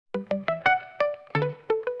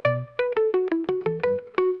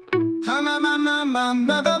Rhythm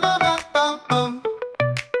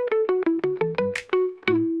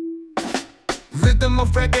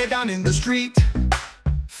of reggae down in the street.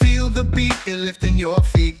 Feel the beat, you're lifting your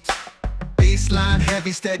feet. Bassline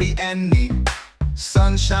heavy, steady and neat.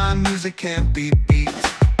 Sunshine music can't be beat.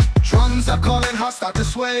 Drums are calling, hearts start to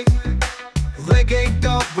sway. Reggae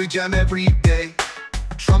dub, we jam every day.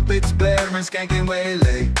 Trumpets blaring, skanking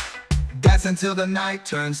waylay. Dance until the night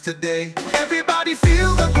turns to day. Everybody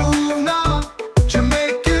feel the groove now.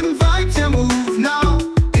 Jamaican vibes and move now.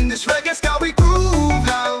 In this reggae style we groove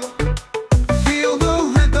now. Feel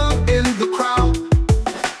the rhythm in the crowd.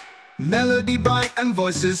 Melody bright and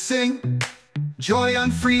voices sing. Joy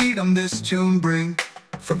and freedom this tune bring.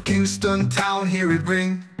 From Kingston town hear it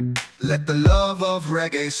ring. Let the love of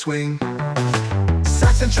reggae swing.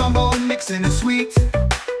 Sax and trombone mixing is sweet.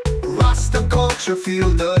 Rasta culture feel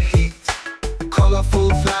the heat. Colorful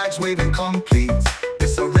flags waving complete.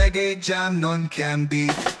 It's a reggae jam none can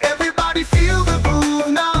beat. Everybody feel the groove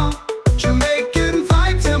now. Jamaican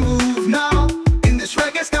vibes and move now. In this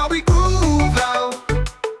reggae style we groove out.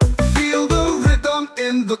 Feel the rhythm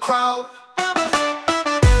in the crowd.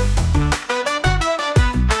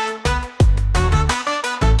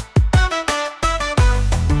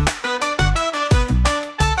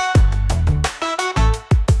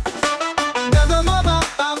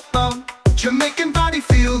 Jamaican body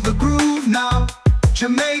feel the groove now.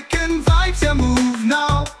 Jamaican vibes and move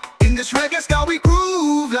now. In this reggae style we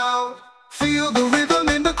groove now. Feel the rhythm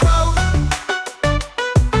in the crowd.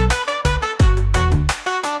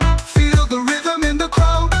 Feel the rhythm in the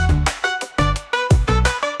crowd.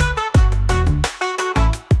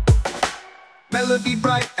 Melody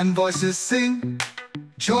bright and voices sing.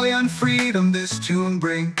 Joy and freedom this tune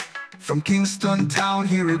bring. From Kingston town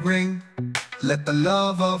hear it ring. Let the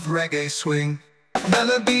love of reggae swing.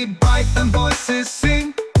 Melody bright and voices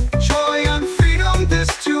sing. Joy and freedom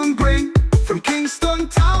this tune bring. From Kingston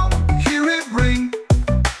town, hear it ring.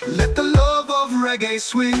 Let the love of reggae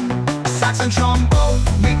swing. Sax and trombone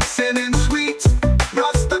mixing